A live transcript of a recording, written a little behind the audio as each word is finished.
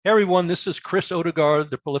Hey everyone, this is Chris Odegaard,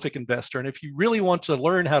 the Prolific Investor. And if you really want to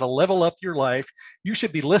learn how to level up your life, you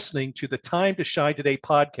should be listening to the Time to Shine Today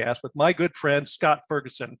podcast with my good friend, Scott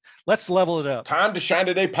Ferguson. Let's level it up. Time to Shine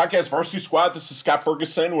Today podcast, Varsity Squad. This is Scott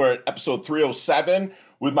Ferguson. We're at episode 307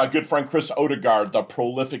 with my good friend, Chris Odegaard, the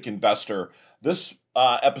Prolific Investor. This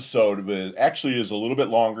episode actually is a little bit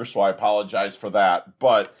longer, so I apologize for that.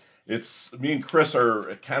 But it's me and Chris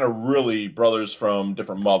are kind of really brothers from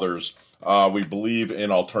different mothers. We believe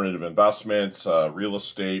in alternative investments, real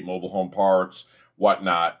estate, mobile home parks,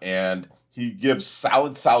 whatnot. And he gives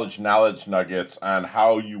solid knowledge nuggets on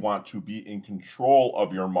how you want to be in control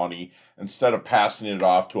of your money instead of passing it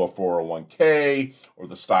off to a 401k or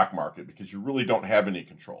the stock market, because you really don't have any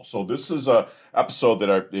control. So this is a episode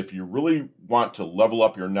that if you really want to level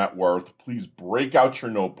up your net worth, please break out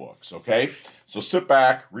your notebooks, okay? So sit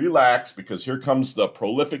back, relax, because here comes the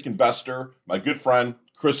Prolific Investor, my good friend,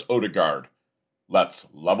 Chris Odegaard. Let's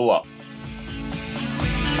level up.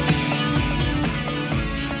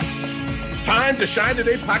 Time to Shine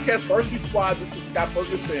Today podcast, Varsity Squad. This is Scott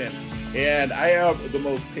Ferguson, and I have the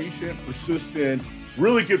most patient, persistent,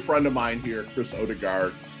 really good friend of mine here, Chris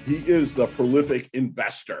Odegaard. He is the Prolific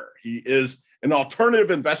Investor. He is an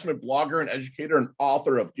alternative investment blogger and educator and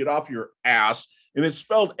author of Get Off Your Ass, and it's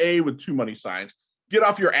spelled A with two money signs. Get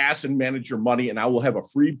off your ass and manage your money, and I will have a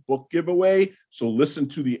free book giveaway. So listen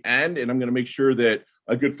to the end, and I'm going to make sure that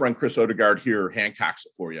a good friend, Chris Odegaard here, handcocks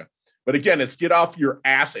it for you. But again, it's Get Off Your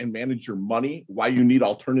Ass and Manage Your Money, why you need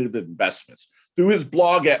alternative investments. Through his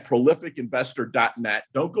blog at prolificinvestor.net.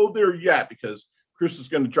 Don't go there yet, because Chris is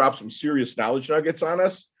going to drop some serious knowledge nuggets on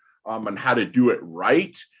us on how to do it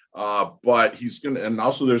right. But he's going to, and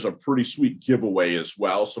also there's a pretty sweet giveaway as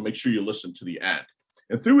well. So make sure you listen to the end.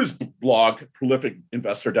 And through his blog,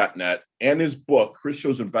 prolificinvestor.net, and his book, Chris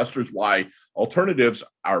shows investors why alternatives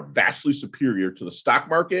are vastly superior to the stock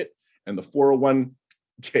market and the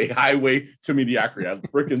 401k highway to mediocrity. I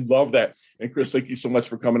freaking love that. And Chris, thank you so much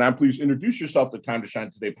for coming on. Please introduce yourself to Time to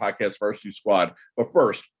Shine Today podcast, Varsity Squad. But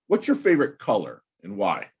first, what's your favorite color and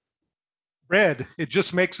why? Red. It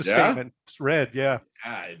just makes a statement. It's red, yeah.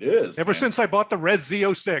 Yeah, it is. Ever since I bought the red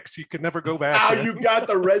Z06, you could never go back. You got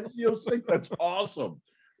the red Z06? That's awesome.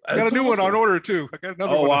 I got a new one on order, too. I got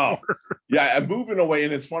another one on order. Yeah, I'm moving away,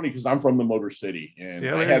 and it's funny because I'm from the Motor City, and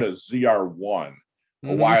I had a ZR1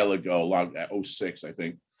 a while ago, long at 06, I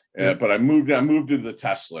think. But I moved into the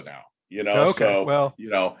Tesla now.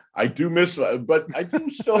 I do miss, but I do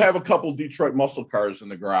still have a couple Detroit muscle cars in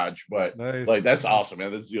the garage. But nice. That's awesome,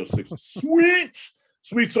 man. That's Z06, sweet.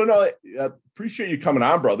 So no, I appreciate you coming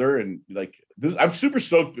on, brother. And I'm super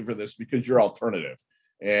stoked for this because you're alternative,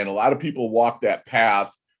 and a lot of people walk that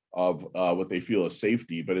path of what they feel is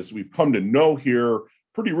safety. But as we've come to know here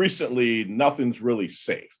pretty recently, nothing's really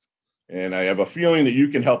safe. And I have a feeling that you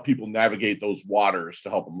can help people navigate those waters to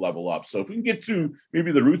help them level up. So if we can get to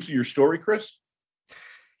maybe the roots of your story, Chris.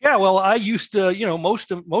 Yeah, well, I used to,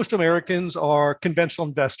 most Americans are conventional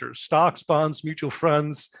investors, stocks, bonds, mutual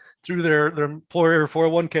funds through their employer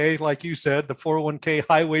 401k, like you said, the 401k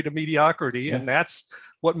highway to mediocrity. Yeah. And that's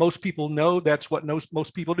what most people know. That's what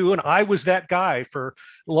most people do. And I was that guy for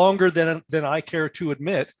longer than I care to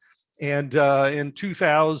admit. And in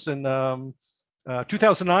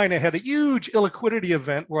 2009, I had a huge illiquidity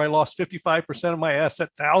event where I lost 55% of my asset,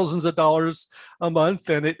 thousands of dollars a month.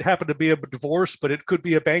 And it happened to be a divorce, but it could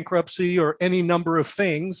be a bankruptcy or any number of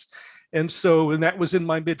things. And that was in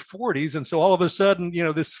my mid 40s. And so all of a sudden,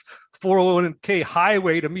 this 401k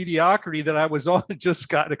highway to mediocrity that I was on just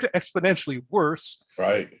got exponentially worse.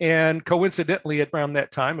 Right. And coincidentally, around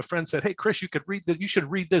that time, a friend said, "Hey, Chris, you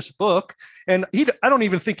should read this book." And I don't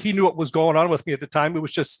even think he knew what was going on with me at the time. It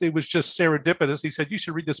was just serendipitous. He said, "You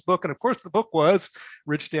should read this book." And of course, the book was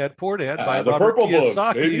Rich Dad, Poor Dad by Robert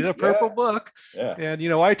Kiyosaki, the Purple Book. Yeah. And,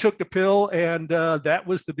 I took the pill, and that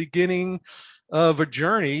was the beginning of a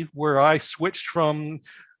journey where I switched from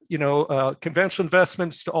conventional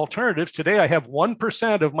investments to alternatives. Today, I have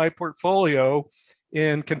 1% of my portfolio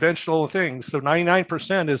in conventional things. So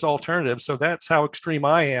 99% is alternative. So that's how extreme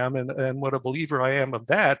I am and what a believer I am of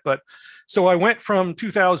that. But so I went from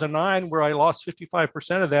 2009, where I lost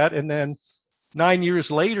 55% of that. And then 9 years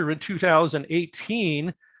later in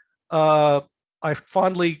 2018, I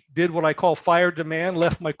finally did what I call fire demand,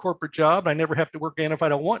 left my corporate job. I never have to work again if I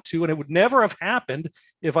don't want to. And it would never have happened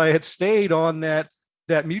if I had stayed on that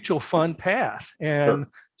mutual fund path. And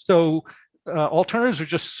so alternatives are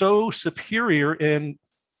just so superior in,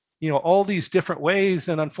 all these different ways.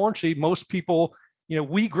 And unfortunately, most people,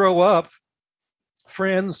 we grow up,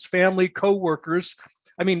 friends, family, coworkers.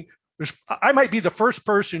 I mean, I might be the first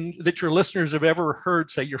person that your listeners have ever heard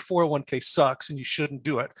say your 401k sucks and you shouldn't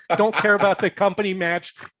do it. Don't care about the company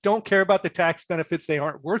match. Don't care about the tax benefits. They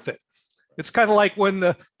aren't worth it. It's kind of like when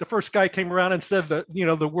the first guy came around and said that,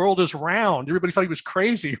 the world is round. Everybody thought he was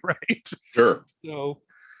crazy, right? Sure. So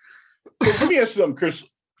let me ask you something, Chris.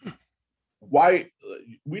 Why,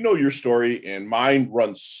 we know your story, and mine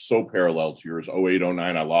runs so parallel to yours. 08, 09,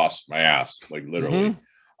 I lost my ass, like literally.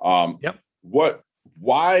 Yep.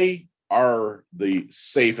 Why are the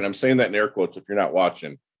safe, and I'm saying that in air quotes if you're not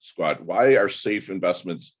watching, squad, why are safe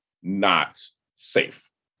investments not safe?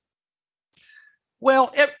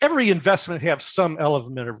 Well, every investment has some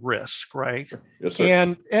element of risk, right? Sure. Yes,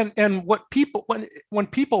 sir. And what people, when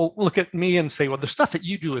people look at me and say, well, the stuff that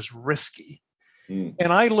you do is risky.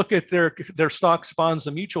 And I look at their stocks, bonds,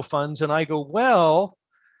 and mutual funds, and I go, well,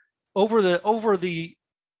 over the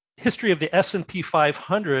history of the S&P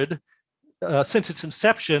 500, since its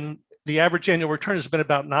inception, the average annual return has been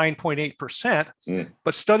about 9.8%,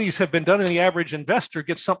 but studies have been done, and the average investor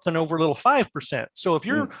gets something over a little 5%. So if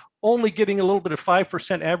you're only getting a little bit of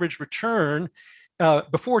 5% average return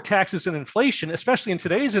before taxes and inflation, especially in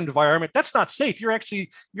today's environment, that's not safe. You're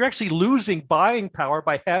actually losing buying power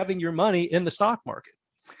by having your money in the stock market.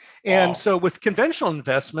 And so with conventional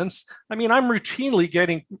investments, I mean, I'm routinely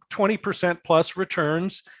getting 20% plus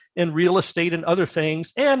returns in real estate and other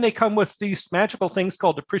things. And they come with these magical things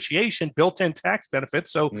called depreciation, built-in tax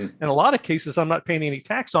benefits. So in a lot of cases, I'm not paying any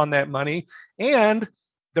tax on that money. And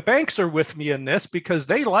the banks are with me in this because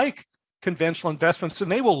they like conventional investments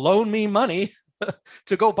and they will loan me money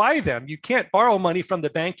to go buy them. You can't borrow money from the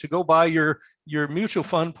bank to go buy your mutual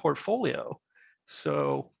fund portfolio.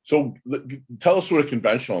 So tell us what a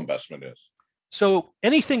conventional investment is. So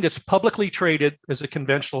anything that's publicly traded is a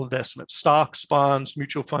conventional investment: stocks, bonds,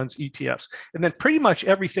 mutual funds, ETFs, and then pretty much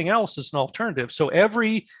everything else is an alternative. So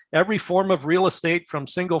every form of real estate, from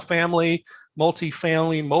single family,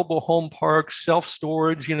 multifamily, mobile home parks,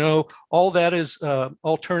 self-storage, all that is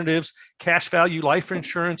alternatives. Cash value life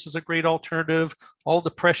insurance is a great alternative. All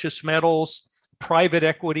the precious metals, private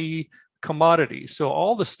equity, commodities. So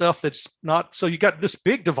all the stuff that's not, so you got this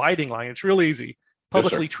big dividing line. It's real easy: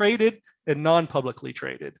 publicly traded and non-publicly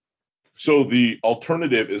traded. So the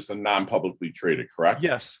alternative is the non-publicly traded, correct?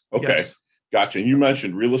 Yes. Okay. Yes. Gotcha. And you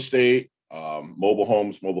mentioned real estate, mobile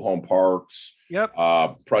homes, mobile home parks. Yep.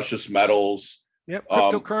 Precious metals. Yep.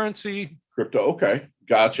 Cryptocurrency. Crypto. Okay.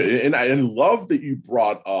 Gotcha. And I love that you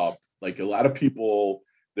brought up, like, a lot of people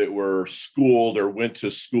that were schooled or went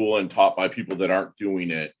to school and taught by people that aren't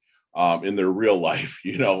doing it in their real life.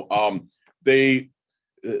 You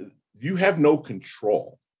have no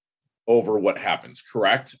control over what happens,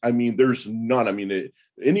 correct? I mean, there's none. I mean,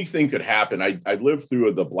 anything could happen. I lived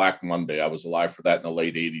through the Black Monday. I was alive for that in the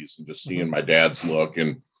late 80s, and just seeing my dad's look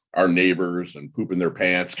and our neighbors and pooping their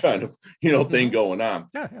pants kind of, thing going on.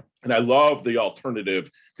 Yeah. And I love the alternative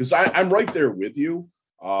because I'm right there with you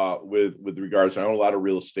with regards. I own a lot of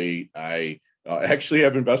real estate. I actually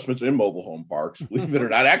have investments in mobile home parks, believe it or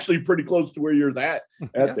not, actually pretty close to where you're at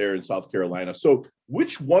there in South Carolina. So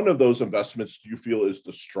which one of those investments do you feel is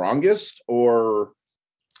the strongest, or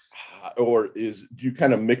do you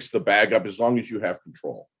kind of mix the bag up as long as you have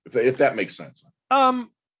control, if that makes sense?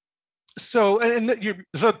 So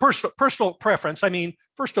personal preference. I mean,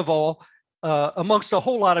 first of all, amongst a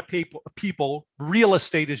whole lot of people, real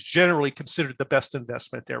estate is generally considered the best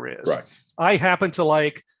investment there is. Right. I happen to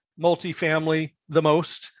like multifamily the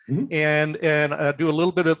most, and do a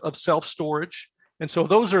little bit of self-storage. And so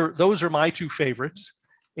those are my two favorites.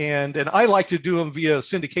 And I like to do them via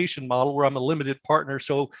syndication model where I'm a limited partner.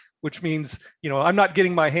 So, which means, I'm not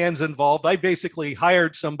getting my hands involved. I basically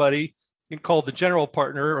hired somebody called the general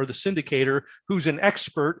partner or the syndicator, who's an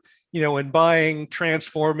expert, in buying,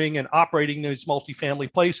 transforming, and operating these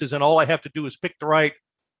multifamily places. And all I have to do is pick the right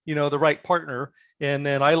partner. And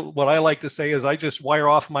then what I like to say is I just wire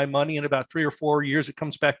off my money. In about 3 or 4 years, it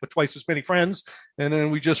comes back with twice as many friends. And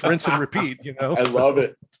then we just rinse and repeat, I love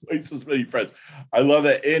it. Twice as many friends. I love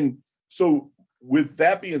it. And so with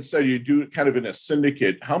that being said, you do it kind of in a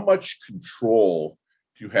syndicate. How much control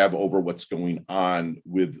do you have over what's going on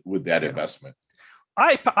with that investment?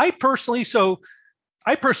 I personally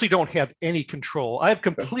don't have any control. I've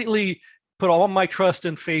completely put all my trust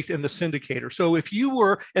and faith in the syndicator. So if you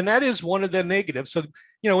were, and that is one of the negatives. So,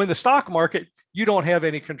 in the stock market, you don't have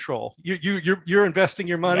any control. You're investing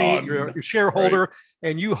your money, you're a shareholder, right,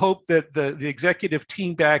 and you hope that the executive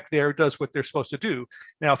team back there does what they're supposed to do.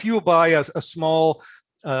 Now, if you buy a small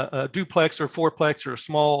duplex or fourplex or a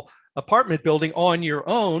small apartment building on your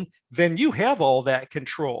own, then you have all that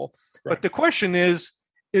control. Right. But the question is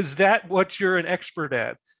that what you're an expert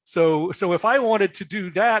at? So if I wanted to do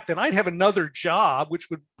that, then I'd have another job, which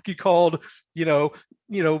would be called,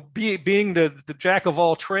 being the jack of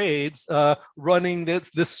all trades, running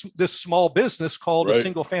this small business called a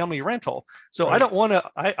single family rental. So I don't want to.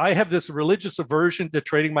 I have this religious aversion to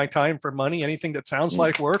trading my time for money. Anything that sounds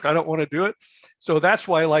like work, I don't want to do it. So that's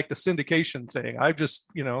why I like the syndication thing. I just,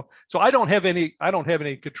 so I don't have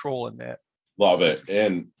any control in that. Love it.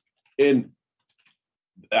 And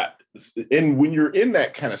when you're in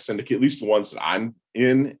that kind of syndicate, at least the ones that I'm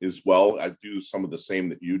in as well, I do some of the same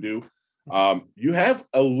that you do. You have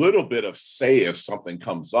a little bit of say if something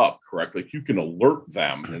comes up, correct? Like you can alert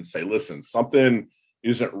them and say, listen, something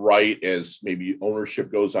isn't right as maybe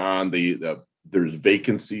ownership goes on, there's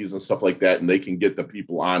vacancies and stuff like that, and they can get the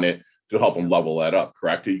people on it to help them level that up,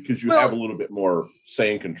 correct? Because you have a little bit more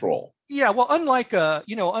say and control. Yeah. Well, unlike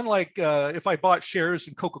if I bought shares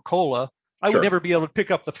in Coca-Cola, I would never be able to pick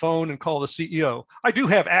up the phone and call the CEO. I do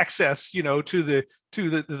have access, to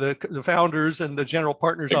the founders and the general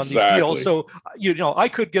partners on these deals. So, I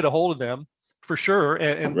could get a hold of them for sure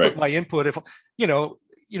and put my input.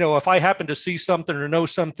 If I happen to see something or know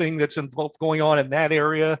something that's going on in that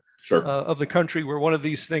area of the country where one of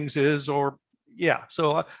these things is,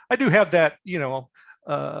 so I do have that,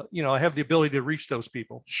 I have the ability to reach those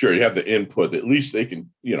people. Sure. You have the input. At least they can,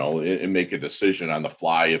 and make a decision on the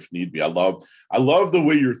fly if need be. I love the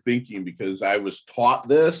way you're thinking, because I was taught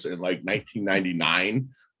this in like 1999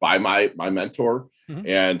 by my mentor. Mm-hmm.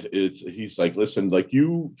 And he's like, listen, like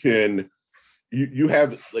you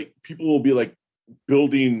have like, people will be like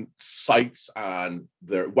building sites on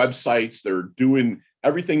their websites. They're doing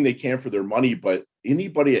everything they can for their money, but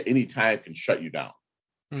anybody at any time can shut you down,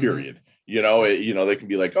 period. Mm-hmm. They can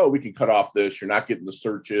be like, oh, we can cut off this. You're not getting the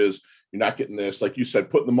searches. You're not getting this. Like you said,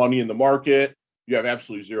 putting the money in the market, you have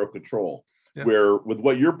absolutely zero control. Yeah. Where with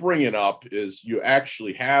what you're bringing up is you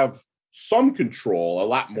actually have some control, a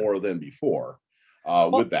lot more than before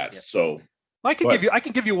with that. Yeah. So I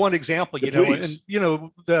can give you one example, with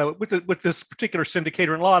this particular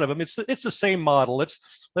syndicator and a lot of them, it's the same model.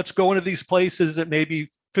 Let's go into these places that maybe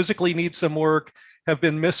physically need some work, have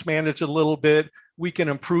been mismanaged a little bit. We can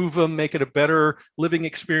improve them, make it a better living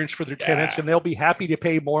experience for their tenants, and they'll be happy to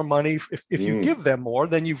pay more money if you give them more.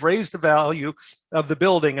 Then you've raised the value of the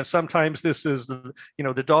building. And sometimes this is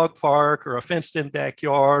the dog park or a fenced-in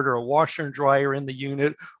backyard or a washer and dryer in the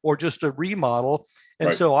unit or just a remodel.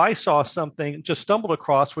 And so I saw something, just stumbled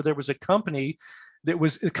across, where there was a company that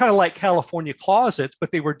was kind of like California Closets,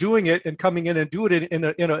 but they were doing it and coming in and doing it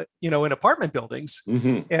in apartment buildings,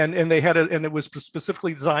 and they had it, and it was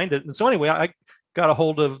specifically designed it. And so anyway, I got a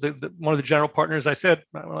hold of one of the general partners. I said,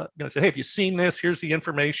 hey, have you seen this? Here's the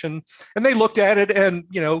information. And they looked at it, and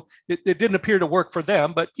it didn't appear to work for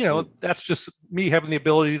them, but that's just me having the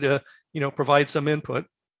ability to provide some input.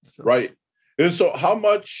 So. Right. And so how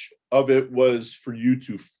much of it was for you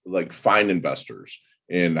to like find investors?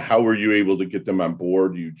 And how were you able to get them on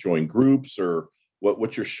board? Do you join groups, or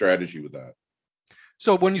what's your strategy with that?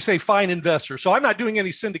 So when you say find investors, so I'm not doing any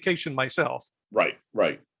syndication myself. Right.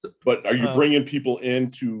 But are you bringing people in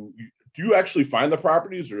do you actually find the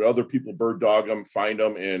properties, or other people bird dog them, find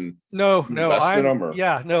them, and invest in them?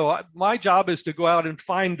 My job is to go out and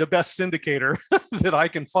find the best syndicator that I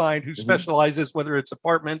can find who specializes, whether it's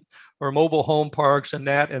apartment or mobile home parks and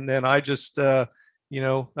that. And then I just, I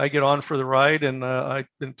get on for the ride, and I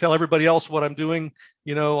tell everybody else what I'm doing,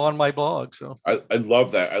 on my blog. So I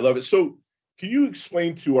love that. I love it. So can you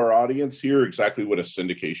explain to our audience here exactly what a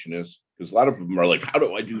syndication is? Because a lot of them are like, how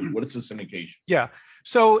do I do? What is a syndication? Yeah.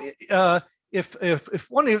 So if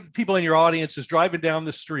one of the people in your audience is driving down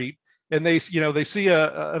the street and they see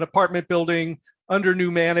an apartment building under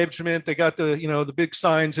new management, they got the big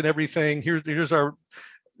signs and everything. Here's our.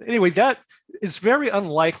 Anyway, that is very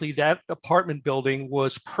unlikely that apartment building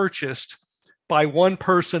was purchased by one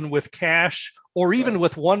person with cash, or even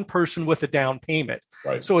with one person with a down payment.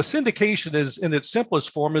 Right. So a syndication is, in its simplest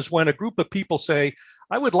form, is when a group of people say,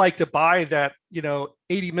 I would like to buy that,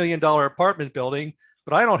 $80 million apartment building,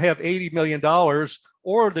 but I don't have $80 million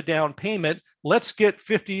or the down payment. Let's get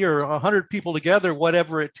 50 or 100 people together,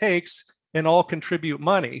 whatever it takes, and all contribute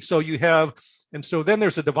money. So then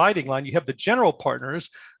there's a dividing line. You have the general partners.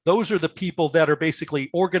 Those are the people that are basically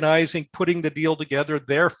organizing, putting the deal together.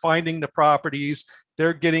 They're finding the properties,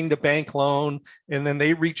 they're getting the bank loan, and then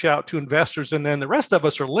they reach out to investors. And then the rest of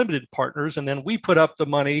us are limited partners. And then we put up the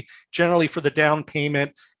money generally for the down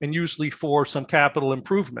payment and usually for some capital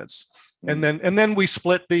improvements. And then we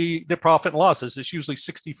split the profit and losses. It's usually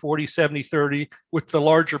 60, 40, 70, 30, with the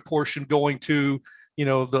larger portion going to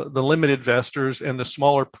the limited investors and the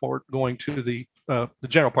smaller part going to the the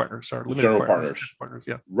general partners, our limited general partners.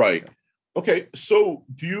 Yeah. Right. Yeah. Okay. So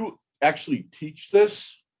do you actually teach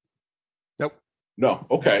this? Nope. No.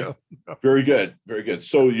 Okay. No. Very good. Very good.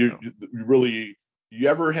 So you really, you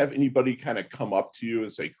ever have anybody kind of come up to you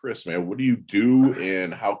and say, Chris, man, what do you do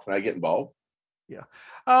and how can I get involved? Yeah.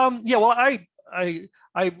 Yeah. Well,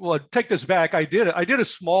 I will take this back. I did a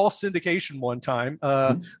small syndication one time.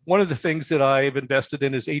 One of the things that I've invested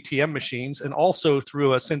in is ATM machines, and also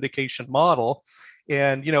through a syndication model.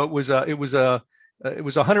 And it was a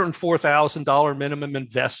 $104,000 minimum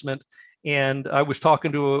investment. And I was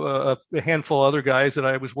talking to a handful of other guys that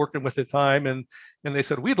I was working with at the time, and they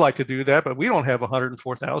said, we'd like to do that, but we don't have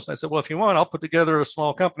 104,000. I said, well, if you want, I'll put together a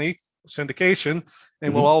small company, syndication,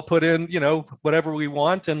 and we'll all put in, whatever we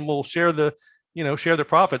want, and we'll share the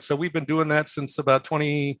profits. So we've been doing that since about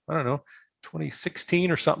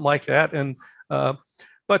 2016 or something like that. And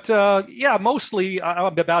mostly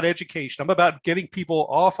I'm about education. I'm about getting people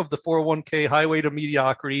off of the 401k highway to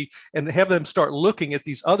mediocrity and have them start looking at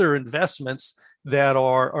these other investments that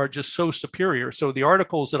are just so superior. So the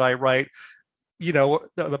articles that I write,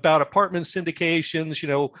 about apartment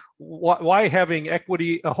syndications, why having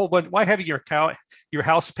equity, a whole bunch, why having your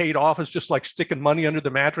house paid off is just like sticking money under the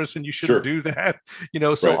mattress and you shouldn't do that,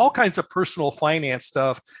 so right. All kinds of personal finance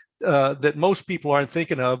stuff that most people aren't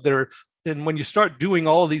thinking of. And when you start doing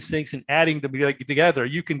all of these things and adding them together,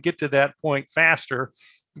 you can get to that point faster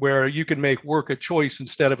where you can make work a choice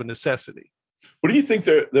instead of a necessity. What do you think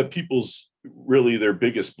that people's really their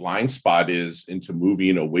biggest blind spot is into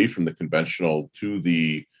moving away from the conventional to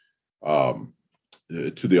the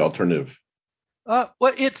alternative? Well,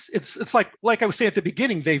 it's like I was saying at the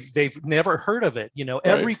beginning, they've never heard of it.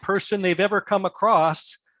 Every person they've ever come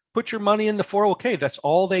across, put your money in the 401k. That's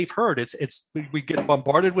all they've heard. We get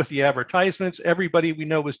bombarded with the advertisements. Everybody we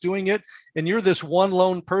know is doing it. And you're this one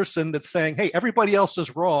lone person that's saying, hey, everybody else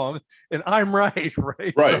is wrong and I'm right.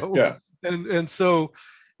 Right. So, yeah. And so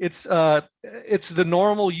it's the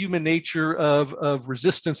normal human nature of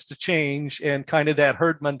resistance to change and kind of that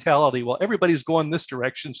herd mentality. Well, everybody's going this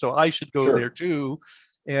direction, so I should go there too.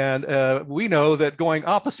 And we know that going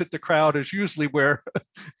opposite the crowd is usually where,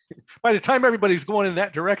 by the time everybody's going in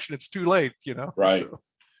that direction, it's too late, Right.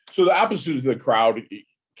 So the opposite of the crowd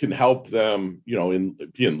can help them, be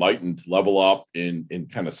enlightened, level up, and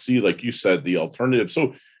kind of see, like you said, the alternative.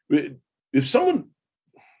 So if someone,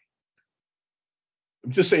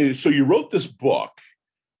 I'm just saying, so you wrote this book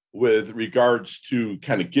with regards to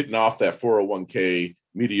kind of getting off that 401k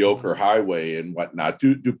mediocre highway and whatnot.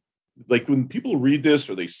 Do like when people read this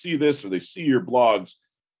or they see this or they see your blogs,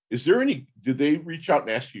 do they reach out and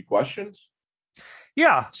ask you questions?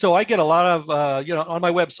 Yeah. So I get a lot of, on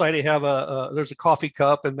my website, I have there's a coffee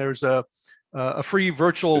cup and there's a free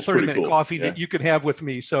virtual 30-minute coffee that you can have with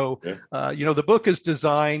me. So, the book is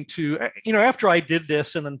designed to, after I did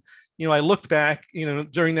this and then, I looked back,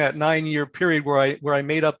 during that 9-year period where I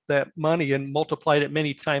made up that money and multiplied it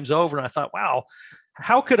many times over. And I thought, wow,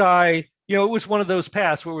 how could I, it was one of those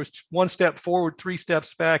paths where it was 1 step forward, 3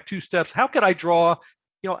 steps back, 2 steps. How could I draw,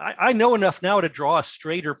 I know enough now to draw a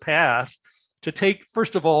straighter path to take,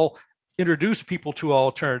 first of all, introduce people to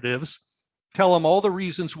alternatives, tell them all the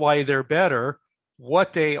reasons why they're better,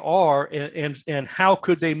 what they are, and how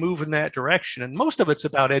could they move in that direction. And most of it's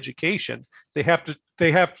about education. They have,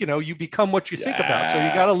 you become what you think about. So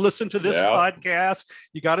you got to listen to this podcast.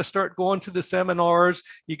 You got to start going to the seminars.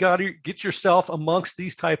 You got to get yourself amongst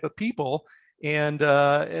these type of people. And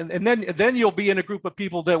then you'll be in a group of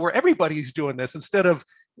people where everybody's doing this, instead of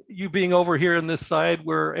you being over here in this side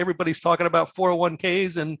where everybody's talking about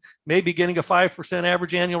 401ks and maybe getting a 5%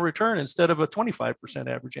 average annual return instead of a 25%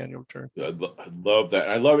 average annual return. I love that.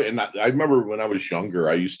 I love it. And I remember when I was younger,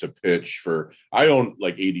 I used to pitch I own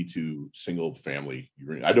like 82 single family.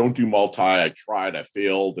 I don't do multi. I tried, I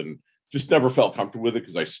failed, and just never felt comfortable with it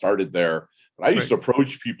because I started there. But I used to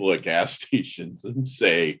approach people at gas stations and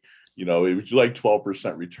say, would you like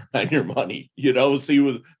 12% return on your money? See,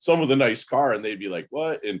 with some with a nice car, and they'd be like,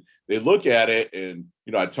 what? And they look at it, and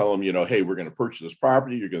I tell them, hey, we're going to purchase this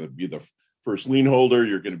property. You're going to be the first lien holder.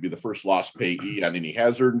 You're going to be the first loss payee on any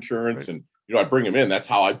hazard insurance. And I bring them in. That's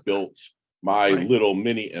how I built my little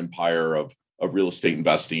mini empire of real estate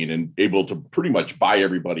investing, and able to pretty much buy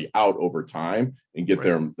everybody out over time and get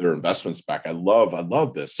their investments back. I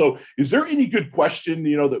love this. So, is there any good question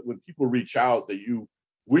that when people reach out that you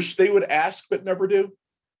wish they would ask but never do?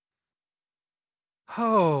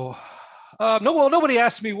 Oh, No, well, nobody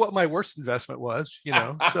asked me what my worst investment was,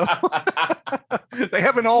 so they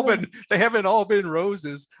haven't all been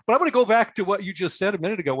roses. But I'm going to go back to what you just said a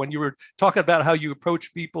minute ago when you were talking about how you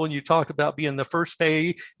approach people and you talked about being the first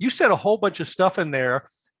pay. You said a whole bunch of stuff in there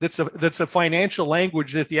that's a financial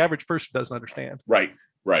language that the average person doesn't understand. Right.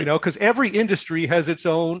 Because every industry has its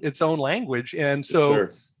own language, and so. Sure.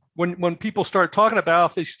 When people start talking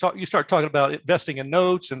about this, you start talking about investing in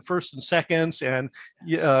notes and first and seconds and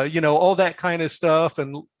all that kind of stuff.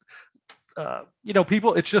 And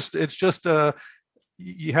people, it's just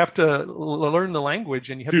you have to learn the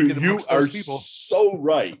language and you have to get amongst those people. So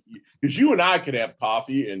right, because you and I could have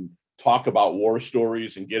coffee and talk about war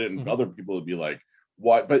stories and get it, and other people would be like,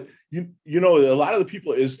 "What?" But a lot of the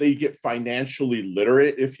people is they get financially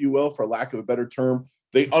literate, if you will, for lack of a better term.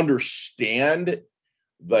 They understand.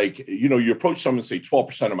 Like, you approach someone and say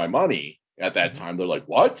 12% of my money at that time. They're like,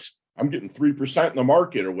 what? I'm getting 3% in the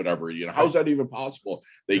market or whatever. How's that even possible?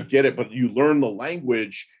 They get it, but you learn the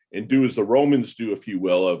language and do as the Romans do, if you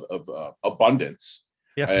will, of abundance.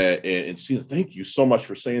 Yes. And see, thank you so much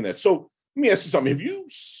for saying that. So let me ask you something. Have you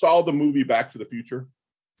saw the movie Back to the Future?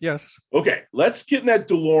 Yes. Okay. Let's get in that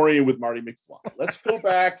DeLorean with Marty McFly. Let's go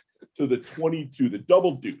back to the the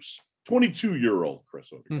double deuce, 22-year-old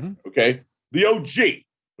Chris Odegaard. Okay. The OG.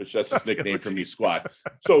 Which that's his nickname for me, Squad.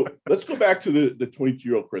 So let's go back to the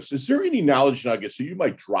 22-year-old Chris. Is there any knowledge nuggets that you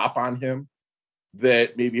might drop on him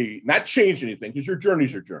that maybe not change anything, because your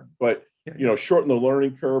journey's your journey, but shorten the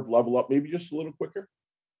learning curve, level up, maybe just a little quicker?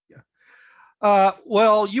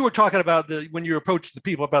 Well, you were talking about when you approached the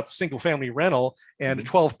people about the single family rental and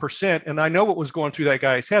 12%. And I know what was going through that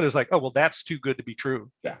guy's head is like, oh, well, that's too good to be true.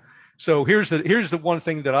 Yeah. So here's the one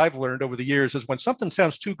thing that I've learned over the years is when something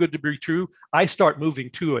sounds too good to be true, I start moving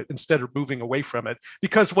to it instead of moving away from it.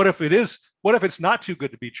 Because what if it's not too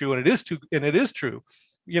good to be true and it is true?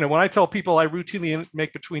 When I tell people I routinely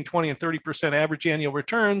make between 20 and 30% average annual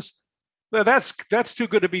returns, that's too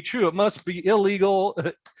good to be true. It must be illegal,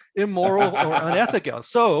 immoral, or unethical.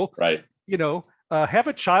 So, right. Have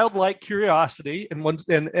a childlike curiosity, and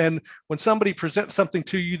when somebody presents something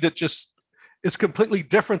to you that just is completely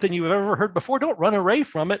different than you've ever heard before, don't run away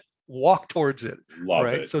from it. Walk towards it. Love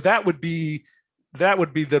it. So that would be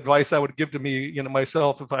the advice I would give to me,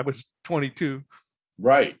 myself if I was 22.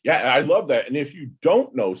 Right. Yeah, I love that. And if you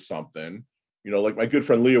don't know something, like my good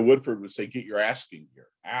friend Leah Woodford would say, get your asking gear.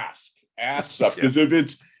 Ask stuff, because if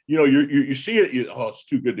it's you see it, it's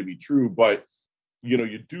too good to be true, but you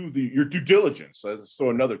do your due diligence.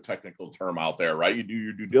 So another technical term out there, right? You do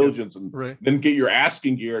your due diligence and then get your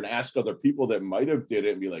asking gear and ask other people that might have did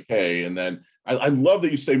it and be like, hey, and then I love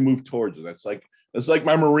that you say move towards it. That's like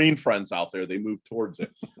my Marine friends out there. They move towards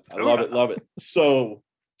it. I love it. So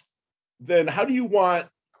then how do you want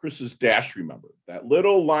Chris's dash remembered? That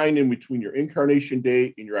little line in between your incarnation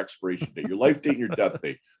date and your expiration date, your life date and your death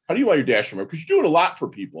date. How do you want your dash remembered? Because you're doing a lot for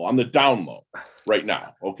people on the down low right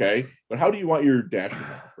now, okay? But how do you want your dash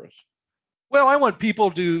remembered, Chris? Well, I want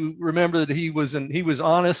people to remember that he was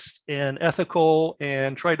honest and ethical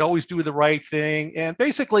and tried to always do the right thing. And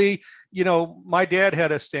basically, my dad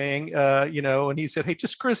had a saying, and he said, hey,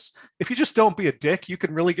 just Chris, if you just don't be a dick, you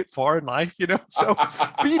can really get far in life, So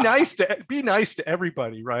be nice to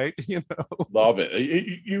everybody, right? Love it.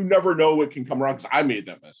 You never know what can come around, because I made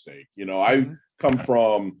that mistake. I come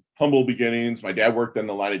from humble beginnings. My dad worked in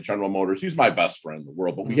the line at General Motors. He's my best friend in the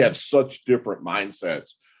world, but we have such different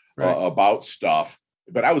mindsets. About stuff,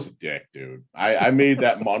 but I was a dick, dude. I made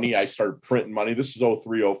that money. I started printing money. This is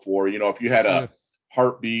 03, 04. If you had a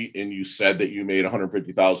heartbeat and you said that you made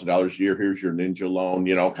 $150,000 a year, here's your ninja loan,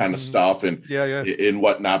 kind of stuff and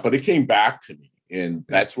whatnot. But it came back to me. And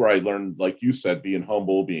that's where I learned, like you said, being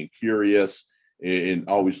humble, being curious, and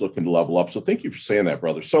always looking to level up. So thank you for saying that,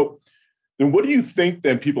 brother. So then what do you think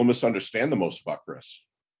then people misunderstand the most about Chris?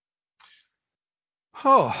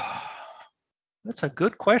 Oh, that's a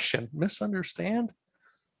good question. Misunderstand?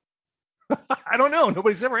 I don't know.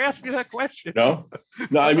 Nobody's ever asked me that question. No,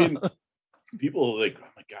 I mean, people are like, oh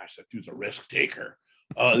my gosh, that dude's a risk taker.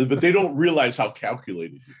 But they don't realize how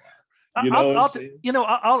calculated you are.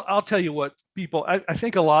 I'll tell you what, people, I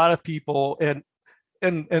think a lot of people, and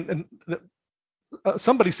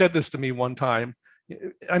somebody said this to me one time.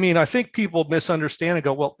 I mean, I think people misunderstand and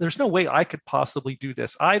go, well, there's no way I could possibly do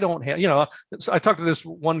this. I don't have, I talked to this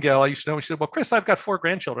one gal I used to know. She said, well, Chris, I've got 4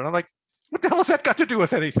 grandchildren. I'm like, what the hell has that got to do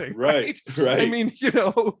with anything? Right. I mean, yeah.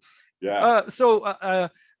 I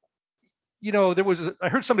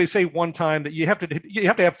heard somebody say one time that you have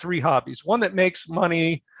to have 3 hobbies: one that makes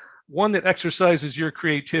money, one that exercises your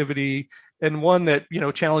creativity, and one that,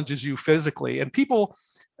 challenges you physically. And people,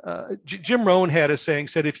 Jim Rohn had a saying,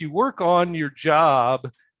 said, if you work on your job,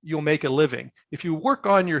 you'll make a living. If you work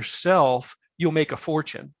on yourself, you'll make a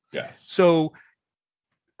fortune. Yes. So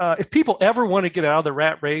if people ever want to get out of the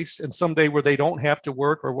rat race and someday where they don't have to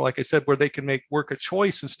work, or like I said, where they can make work a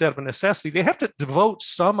choice instead of a necessity, they have to devote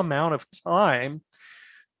some amount of time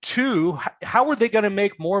to how are they going to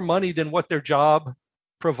make more money than what their job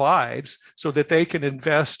provides so that they can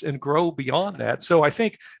invest and grow beyond that. So I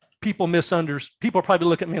think people probably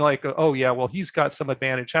look at me like, oh yeah, well, he's got some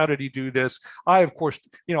advantage. How did he do this? Of course,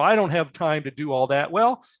 I don't have time to do all that.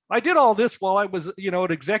 Well, I did all this while I was,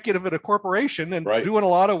 an executive at a corporation and doing a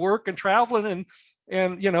lot of work and traveling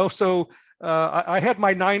so I had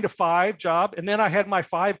my 9 to 5 job, and then I had my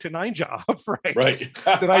 5 to 9 job, right?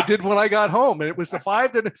 That I did when I got home. And it was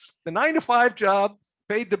the 9 to 5 job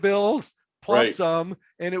paid the bills plus some,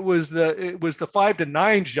 and it was the 5 to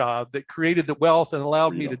 9 job that created the wealth and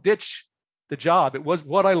allowed me to ditch the job. It was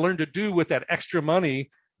what I learned to do with that extra money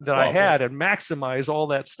that I had and maximize all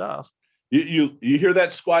that stuff. You hear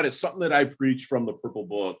that, Squad? It's something that I preach from the Purple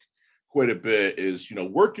Book quite a bit is,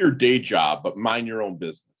 work your day job, but mind your own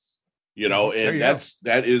business, and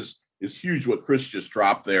that is huge. What Chris just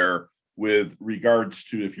dropped there with regards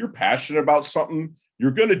to, if you're passionate about something,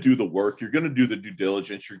 you're going to do the work, you're going to do the due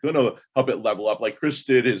diligence, you're going to help it level up, like Chris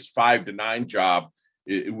did his 5 to 9 job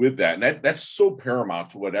with that. And that's so paramount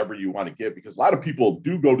to whatever you want to get, because a lot of people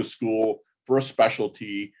do go to school for a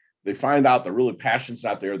specialty. They find out the really passion's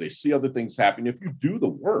not there. They see other things happen. If you do the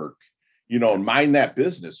work, and mind that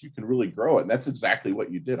business, you can really grow it. And that's exactly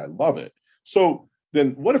what you did. I love it. So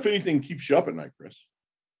then what, if anything, keeps you up at night, Chris?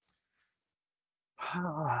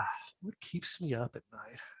 What keeps me up at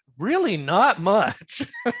night? Really not much.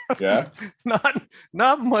 Yeah.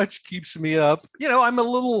 Not much keeps me up. I'm a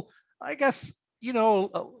little, I guess, in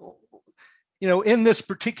this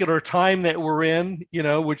particular time that we're in,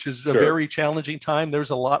 which is a very challenging time. There's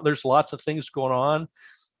lots of things going on.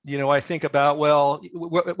 I think about, well,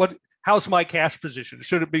 how's my cash position?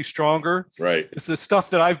 Should it be stronger? Right. Is the stuff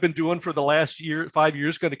that I've been doing for the last 5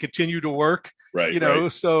 years going to continue to work? Right.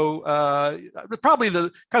 So probably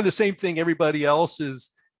the same thing everybody else is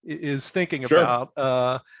thinking about.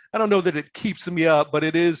 I don't know that it keeps me up, but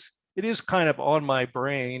it is kind of on my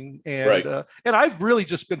brain, and I've really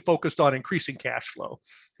just been focused on increasing cash flow.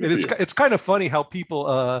 And it's kind of funny how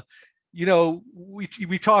people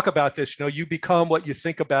we talk about this, you become what you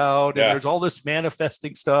think about, and there's all this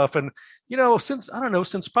manifesting stuff. And,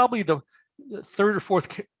 since probably the third or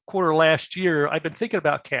fourth quarter last year, I've been thinking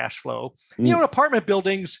about cash flow. In apartment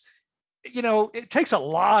buildings, it takes a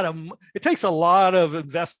lot of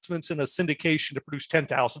investments in a syndication to produce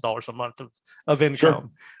 $10,000 a month of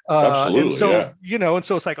income. Absolutely, and so, and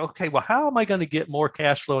so it's like, okay, well, how am I going to get more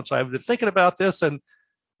cash flow? And so I've been thinking about this, and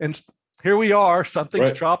here we are.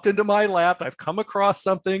 Something's dropped into my lap. I've come across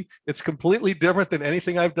something. It's completely different than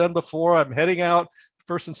anything I've done before. I'm heading out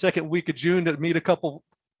first and second week of June to meet a couple,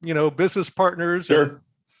 business partners and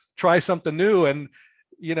try something new. And,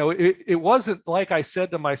 it wasn't like I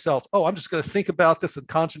said to myself, oh, I'm just going to think about this and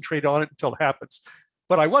concentrate on it until it happens.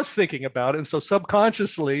 But I was thinking about it. And so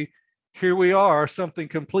subconsciously, here we are, something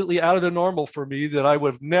completely out of the normal for me that I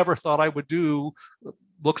would have never thought I would do.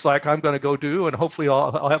 Looks like I'm going to go do, and hopefully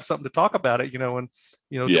I'll have something to talk about it, in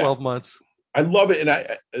 12 months. I love it.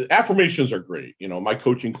 And affirmations are great. My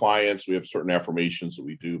coaching clients, we have certain affirmations that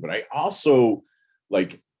we do, but I also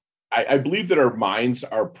I believe that our minds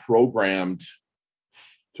are programmed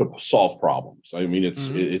to solve problems. I mean,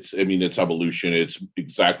 it's evolution. It's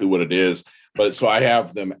exactly what it is. But so I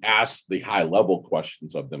have them ask the high level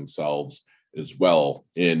questions of themselves as well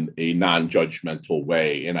in a non-judgmental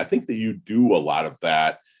way. And I think that you do a lot of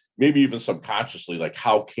that, maybe even subconsciously, like,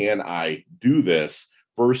 how can I do this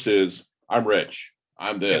versus I'm rich,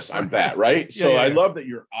 I'm this, I'm that, right? I love that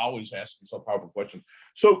you're always asking yourself powerful questions.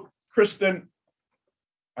 So, Kristen,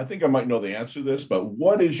 I think I might know the answer to this, but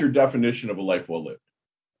what is your definition of a life well lived?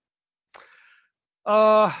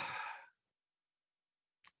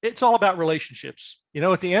 It's all about relationships.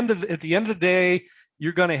 At the end of the day,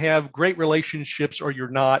 you're going to have great relationships or you're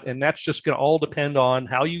not, and that's just going to all depend on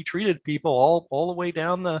how you treated people all the way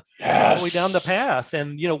down the path.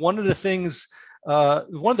 And one of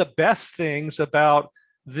the best things about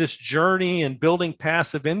this journey and building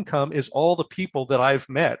passive income is all the people that I've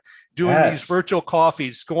met doing these virtual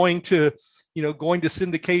coffees, going to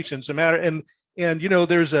syndications,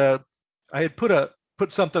 I had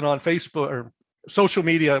put something on Facebook or social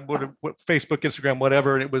media, what Facebook, Instagram,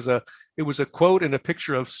 whatever. And it was a quote and a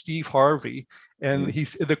picture of Steve Harvey. And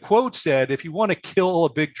the quote said, if you want to kill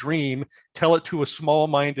a big dream, tell it to a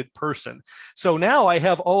small-minded person. So now I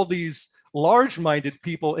have all these large-minded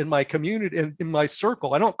people in my community, in my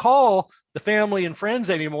circle. I don't call the family and friends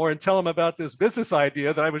anymore and tell them about this business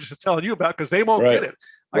idea that I was just telling you about, because they won't get it.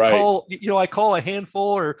 I call a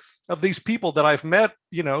handful of these people that I've met,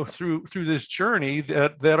 through this journey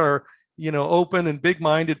that are, open and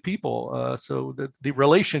big-minded people. So the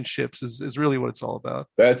relationships is really what it's all about.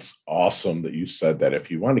 That's awesome that you said that.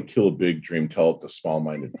 If you want to kill a big dream, tell it to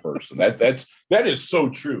small-minded person. That is so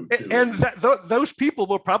true, too. And those people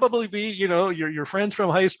will probably be, your friends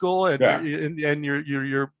from high school and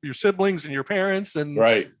your siblings and your parents, and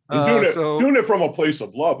right. And doing it from a place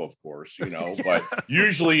of love, of course, but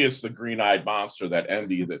usually it's the green-eyed monster, that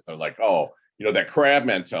envy, that they're like, oh, that crab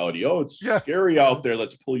mentality. Oh, it's scary out there.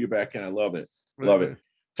 Let's pull you back in. I love it. Love it.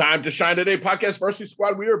 Time to shine today. Podcast Varsity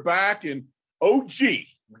Squad. We are back, and OG,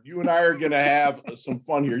 you and I are going to have some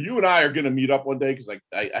fun here. You and I are going to meet up one day, because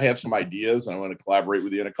I have some ideas, and I want to collaborate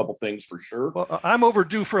with you in a couple things for sure. Well, I'm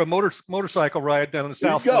overdue for a motorcycle ride down in the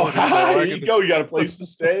South Florida. There you go. You got a place to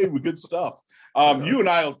stay with good stuff. You and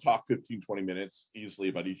I will talk 15, 20 minutes easily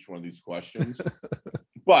about each one of these questions,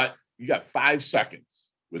 but you got 5 seconds.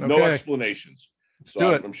 With no explanations. Let's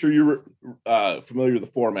do it. I'm sure you're familiar with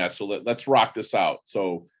the format, so let's rock this out.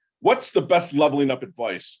 So what's the best leveling up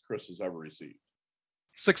advice Chris has ever received?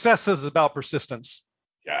 Success is about persistence.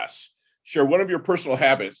 Yes. Share one of your personal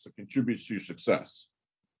habits that contributes to your success.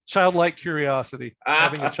 Childlike curiosity.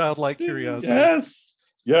 Having a childlike curiosity.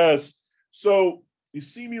 Yes. So you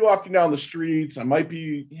see me walking down the streets. I might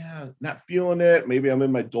be not feeling it. Maybe I'm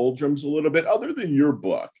in my doldrums a little bit. Other than your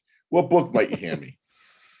book, what book might you hand me?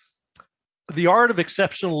 The Art of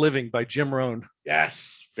Exceptional Living by Jim Rohn.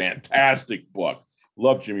 Yes. Fantastic book.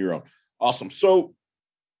 Love Jimmy Rohn. Awesome. So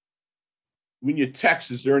when you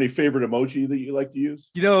text, is there any favorite emoji that you like to use?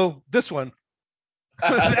 This one.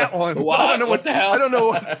 That one. What? I don't know what the hell. I don't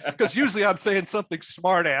know, because usually I'm saying something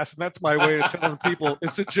smart ass, and that's my way of telling people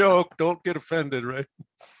it's a joke. Don't get offended, right?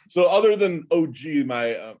 So other than OG,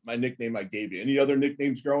 my nickname I gave you, any other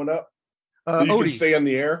nicknames growing up? You Odie. can say on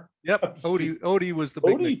the air. Yep, Odie was the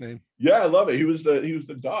big nickname. Yeah, I love it. He was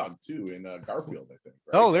the dog too in Garfield, I think.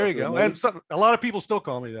 Right? Oh, there you go. And a lot of people still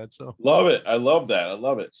call me that. So love it. I love that. I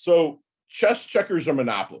love it. So chess, checkers, or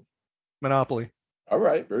Monopoly? Monopoly. All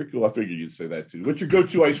right, very cool. I figured you'd say that too. What's your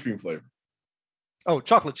go-to ice cream flavor? Oh,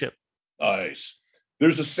 chocolate chip. Nice.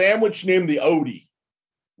 There's a sandwich named the Odie.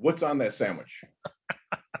 What's on that sandwich?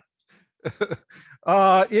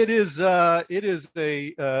 It is a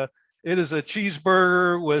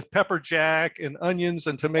cheeseburger with pepper jack and onions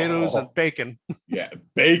and tomatoes and bacon. Yeah,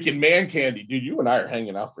 bacon, man candy. Dude, you and I are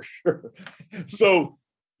hanging out for sure. So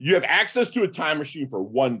you have access to a time machine for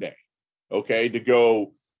one day, okay, to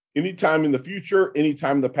go anytime in the future,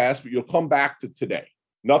 anytime in the past, but you'll come back to today.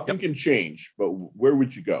 Nothing can change, but where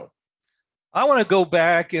would you go? I want to go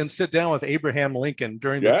back and sit down with Abraham Lincoln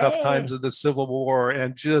during the tough times of the Civil War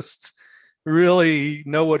and just really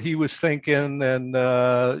know what he was thinking, and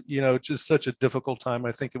just such a difficult time.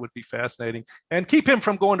 I think it would be fascinating, and keep him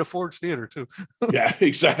from going to Ford's Theater too. Yeah,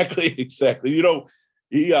 exactly.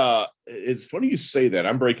 It's funny you say that.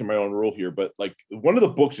 I'm breaking my own rule here, but like one of the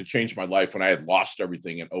books that changed my life when I had lost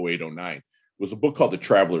everything in 0809 was a book called The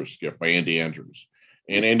Traveler's Gift by Andy Andrews.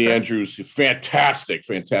 And Andy Andrews, fantastic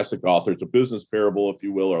author. It's a business parable, if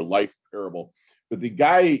you will, or life parable. But the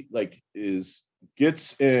guy he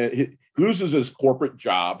loses his corporate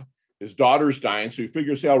job. His daughter's dying, so he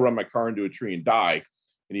figures, hey, I'll run my car into a tree and die.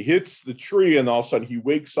 And he hits the tree, and all of a sudden he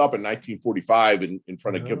wakes up in 1945 in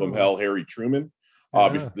front of Give 'em Hell, Harry Truman,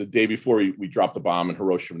 the day before we dropped the bomb in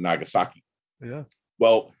Hiroshima and Nagasaki. Yeah.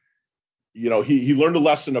 Well, he learned a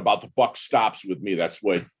lesson about the buck stops with me. That's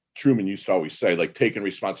what Truman used to always say, like taking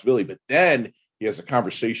responsibility. But then he has a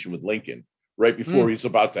conversation with Lincoln right before he's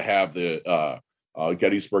about to have the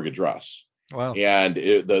Gettysburg Address. Wow. And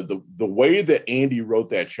the way that Andy wrote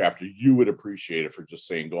that chapter, you would appreciate it for just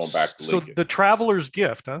saying, going back to Lincoln. So The Traveler's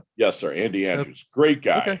Gift, huh? Yes, sir. Andy Andrews. Great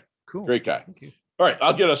guy. Okay, cool. Great guy. Thank you. All right,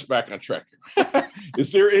 I'll get us back on track here.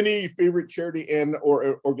 Is there any favorite charity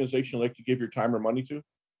or organization you'd like to give your time or money to?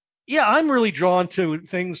 Yeah, I'm really drawn to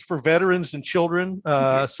things for veterans and children.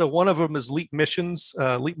 So one of them is Leap Missions,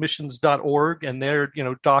 leapmissions.org. And they're,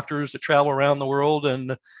 doctors that travel around the world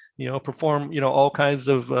and, perform, all kinds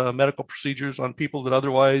of medical procedures on people that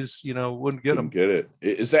otherwise, wouldn't get them. Get it.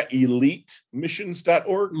 Is that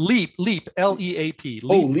elitemissions.org? Leap, L-E-A-P.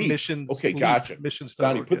 Leap Missions. Okay, gotcha. Missions.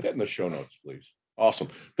 Donnie, put that in the show notes, please. Awesome.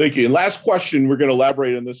 Thank you. And last question, we're going to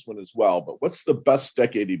elaborate on this one as well, but what's the best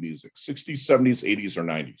decade of music? 60s, 70s, 80s, or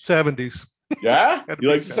 90s? 70s. Yeah?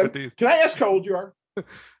 You like the 70s. Can I ask how old you are?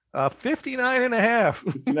 59 and a half.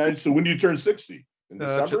 59. So when do you turn 60? In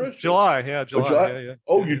December? July. Yeah, July. July? Yeah.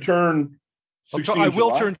 Oh, you turn 60 I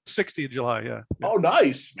will turn 60 in July. Yeah. Oh,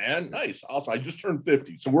 nice, man. Nice. Awesome. I just turned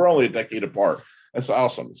 50. So we're only a decade apart. That's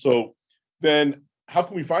awesome. So then how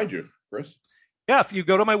can we find you, Chris? Yeah, if you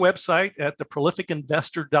go to my website at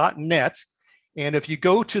theprolificinvestor.net, and if you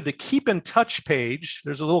go to the Keep in Touch page,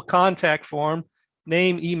 there's a little contact form,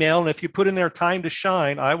 name, email, and if you put in there time to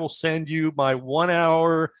shine, I will send you my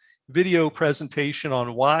 1-hour video presentation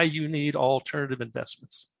on why you need alternative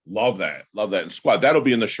investments. Love that. Love that. And squad, that'll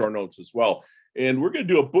be in the show notes as well. And we're going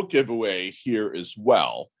to do a book giveaway here as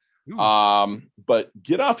well. But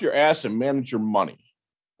get off your ass and manage your money.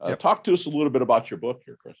 Talk to us a little bit about your book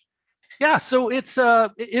here, Chris. Yeah, so it's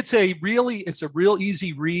a real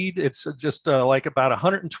easy read. It's just like about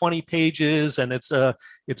 120 pages, and it's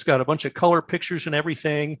got a bunch of color pictures and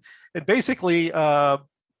everything. And basically, there's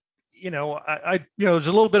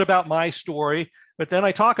a little bit about my story, but then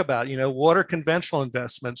I talk about, what are conventional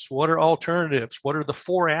investments, what are alternatives, what are the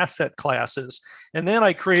 4 asset classes, and then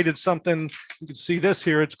I created something. You can see this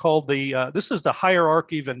here. It's called this is the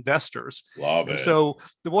hierarchy of investors. Love it. And so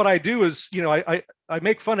what I do is, I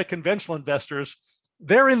make fun of conventional investors.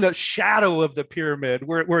 They're in the shadow of the pyramid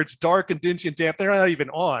where it's dark and dingy and damp. They're not even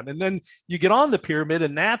on. And then you get on the pyramid,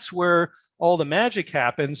 and that's where all the magic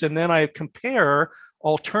happens. And then I compare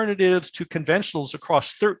alternatives to conventionals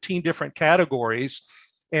across 13 different categories.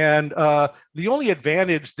 And the only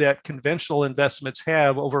advantage that conventional investments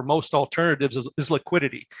have over most alternatives is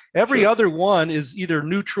liquidity. Every other one is either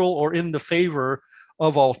neutral or in the favor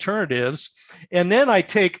of alternatives. And then I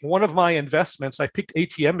take one of my investments. I picked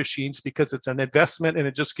ATM machines because it's an investment and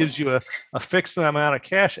it just gives you a fixed amount of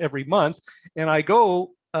cash every month. And I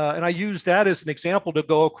go and I use that as an example to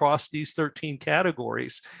go across these 13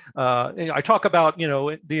 categories. I talk about,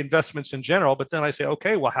 the investments in general, but then I say,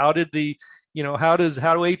 okay, well, how do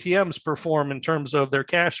ATMs perform in terms of their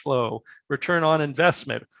cash flow, return on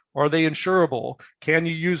investment? Are they insurable? Can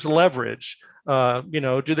you use leverage?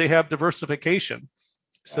 Do they have diversification?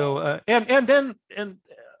 So,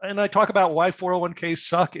 and I talk about why 401ks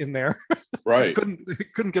suck in there. Right.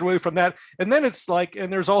 couldn't get away from that. And then it's like,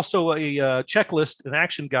 and there's also a checklist, an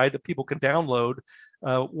action guide that people can download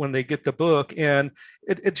when they get the book. And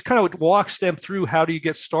it kind of walks them through how do you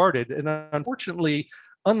get started. And unfortunately,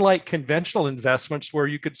 unlike conventional investments where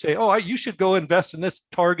you could say, you should go invest in this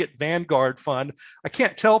Target Vanguard fund, I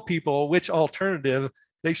can't tell people which alternative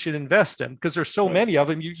they should invest in because there's so many of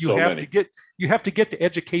them. You have to get the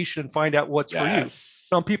education and find out what's for you.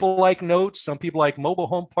 Some people like notes, some people like mobile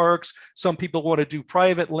home parks, some people want to do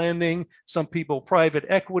private lending, some people private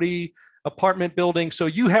equity, apartment building. So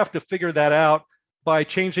you have to figure that out by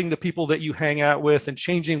changing the people that you hang out with and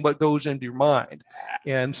changing what goes into your mind.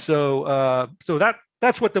 And so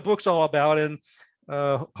that's what the book's all about. And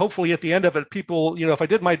hopefully at the end of it, people, if I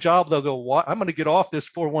did my job, they'll go, I'm going to get off this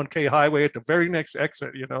 401k highway at the very next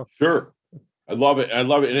exit, Sure. I love it.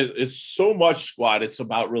 And it's so much, squad. It's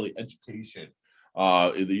about really education.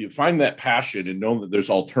 You find that passion and know that there's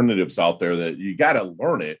alternatives out there that you got to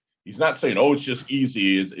learn it. He's not saying, it's just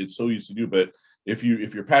easy. It's so easy to do. But if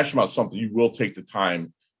you're passionate about something, you will take the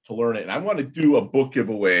time to learn it. And I want to do a book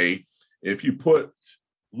giveaway. If you put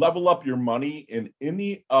Level Up Your Money in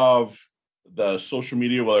any of the social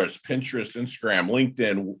media, whether it's Pinterest, Instagram,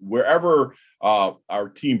 LinkedIn, wherever our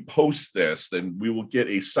team posts this, then we will get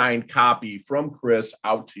a signed copy from Chris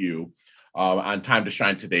out to you on Time to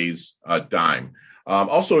Shine today's dime.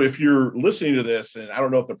 Also, if you're listening to this, and I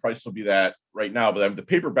don't know if the price will be that right now, but I have the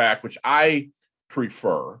paperback, which I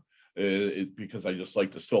prefer because I just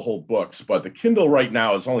like to still hold books. But the Kindle right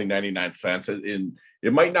now is only 99 cents. And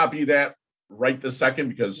it might not be that right this second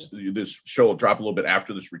because this show will drop a little bit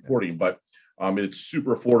after this recording, but it's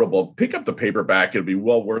super affordable. Pick up the paperback. It'll be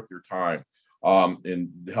well worth your time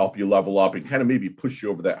and help you level up and kind of maybe push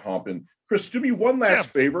you over that hump. And Chris, do me one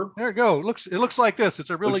last favor. There you go. It looks like this.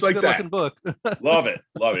 It's a really good looking book. Love it.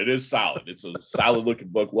 It is solid. It's a solid looking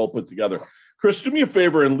book, well put together. Chris, do me a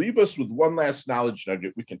favor and leave us with one last knowledge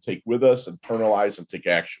nugget we can take with us, internalize, and take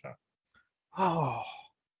action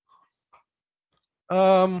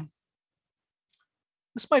on.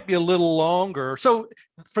 This might be a little longer. So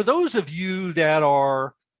for those of you that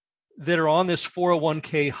are on this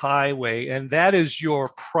 401k highway, and that is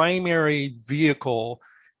your primary vehicle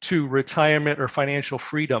to retirement or financial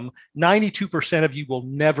freedom, 92% of you will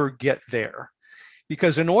never get there.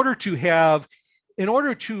 Because in order to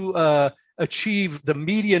achieve the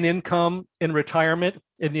median income in retirement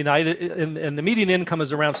in the and the median income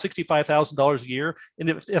is around $65,000 a year. And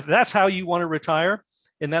if that's how you want to retire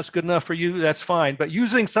and that's good enough for you, that's fine. But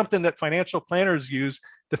using something that financial planners use,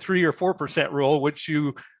 the 3 or 4% rule, which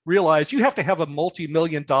you realize you have to have a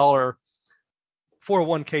multi-million-dollar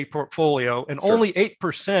 401k portfolio, and Sure. only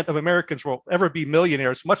 8% of Americans will ever be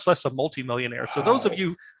millionaires, much less a multimillionaire. So those of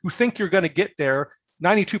you who think you're going to get there,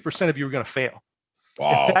 92% of you are going to fail.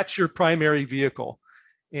 Wow. If that's your primary vehicle.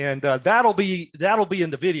 And that'll be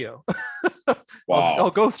in the video. Wow.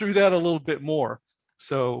 I'll go through that a little bit more.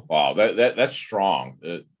 So wow, that's strong.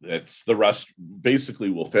 That's the rest basically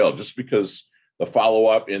will fail just because the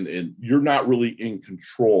follow-up and you're not really in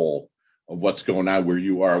control of what's going on where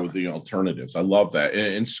you are with the alternatives. I love that.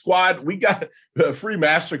 And Squad, we got a free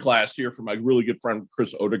masterclass here from my really good friend,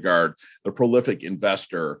 Chris Odegaard, the prolific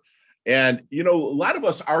investor. And, a lot of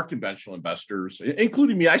us are conventional investors,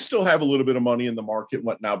 including me. I still have a little bit of money in the market and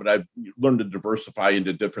whatnot, but I've learned to diversify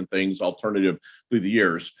into different things, alternative through the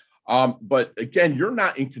years. But again, you're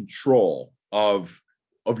not in control of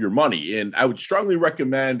your money. And I would strongly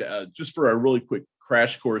recommend, just for a really quick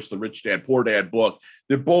crash course, the Rich Dad, Poor Dad book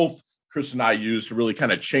that both Chris and I use to really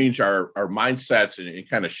kind of change our mindsets and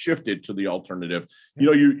kind of shift it to the alternative.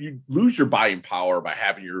 You lose your buying power by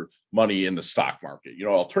having your money in the stock market.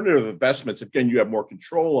 Alternative investments, again, you have more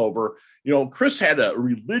control over. Chris had a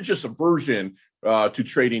religious aversion to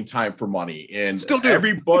trading time for money, and still do.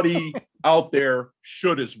 Everybody out there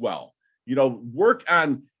should as well. Work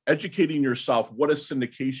on educating yourself what a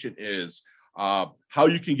syndication is, how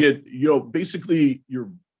you can get, basically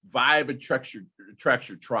your vibe attracts your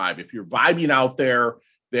tribe. If you're vibing out there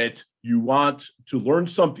that you want to learn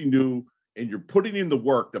something new and you're putting in the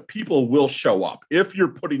work, the people will show up if you're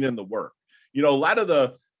putting in the work. A lot of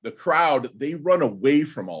the crowd, they run away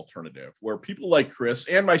from alternative, where people like Chris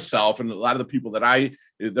and myself and a lot of the people that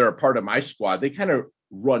are part of my squad, they kind of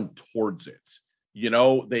run towards it.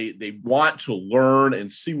 They want to learn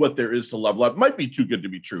and see what there is to level up. It might be too good to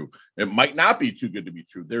be true. It might not be too good to be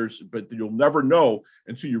true. But you'll never know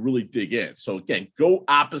until you really dig in. So again, go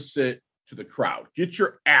opposite to the crowd. Get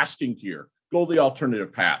your asking gear. Go the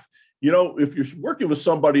alternative path. If you're working with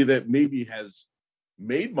somebody that maybe has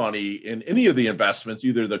made money in any of the investments,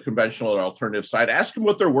 either the conventional or alternative side, ask them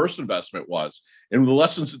what their worst investment was and the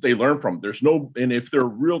lessons that they learned from. And if they're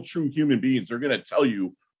real true human beings, they're going to tell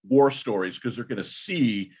you war stories because they're going to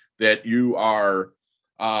see that you are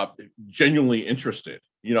genuinely interested.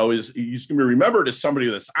 He's going to be remembered as somebody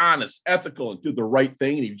that's honest, ethical, and did the right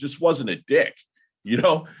thing, and he just wasn't a dick.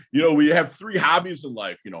 We have 3 hobbies in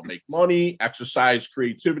life, make money, exercise,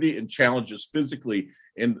 creativity, and challenges physically.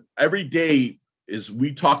 And every day, as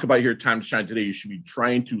we talk about here at Time to Shine today, you should be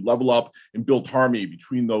trying to level up and build harmony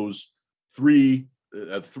between those three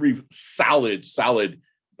solid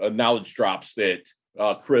knowledge drops that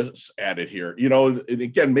Chris added here. And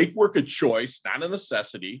again, make work a choice, not a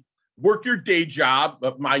necessity. Work your day job,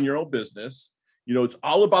 but mind your own business. It's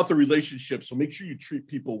all about the relationship. So make sure you treat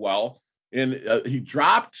people well. And he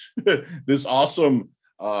dropped this awesome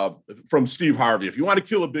from Steve Harvey. If you want to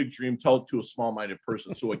kill a big dream, tell it to a small-minded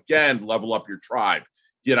person. So again, level up your tribe,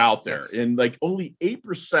 get out there. Yes. And only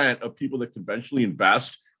 8% of people that conventionally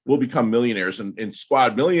invest will become millionaires. And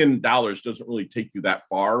Squad, $1 million doesn't really take you that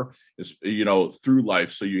far, through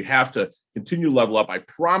life. So you have to continue to level up. I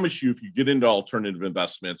promise you, if you get into alternative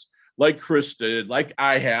investments, like Chris did, like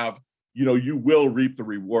I have, you will reap the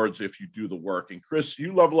rewards if you do the work. And Chris,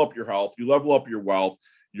 you level up your health, you level up your wealth.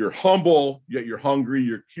 You're humble, yet you're hungry,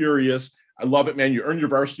 you're curious. I love it, man. You earned your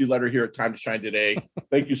varsity letter here at Time to Shine today.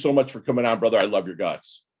 Thank you so much for coming on, brother. I love your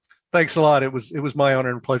guts. Thanks a lot. It was my honor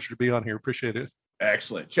and pleasure to be on here. Appreciate it.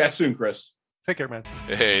 Excellent. Chat soon, Chris. Take care, man.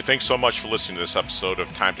 Hey, thanks so much for listening to this episode of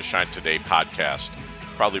Time to Shine Today podcast.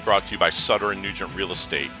 Proudly brought to you by Sutter and Nugent Real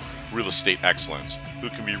Estate Excellence, who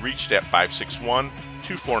can be reached at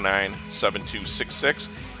 561-249-7266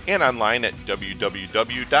 and online at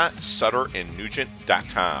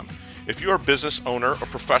www.sutterandnugent.com. If you are a business owner or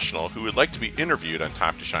professional who would like to be interviewed on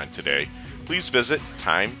Time to Shine Today, please visit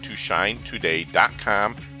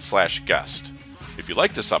timetoshinetoday.com/guest. If you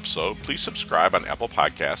like this episode, please subscribe on Apple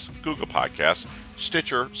Podcasts, Google Podcasts,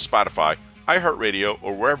 Stitcher, Spotify, iHeartRadio,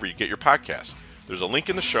 or wherever you get your podcasts. There's a link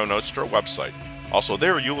in the show notes to our website. Also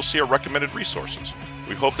there, you will see our recommended resources.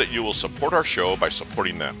 We hope that you will support our show by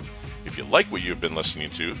supporting them. If you like what you've been listening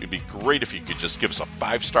to, it'd be great if you could just give us a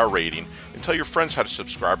 5-star rating and tell your friends how to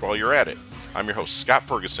subscribe while you're at it. I'm your host, Scott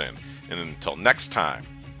Ferguson, and until next time,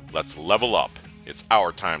 let's level up. It's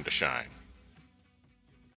our time to shine.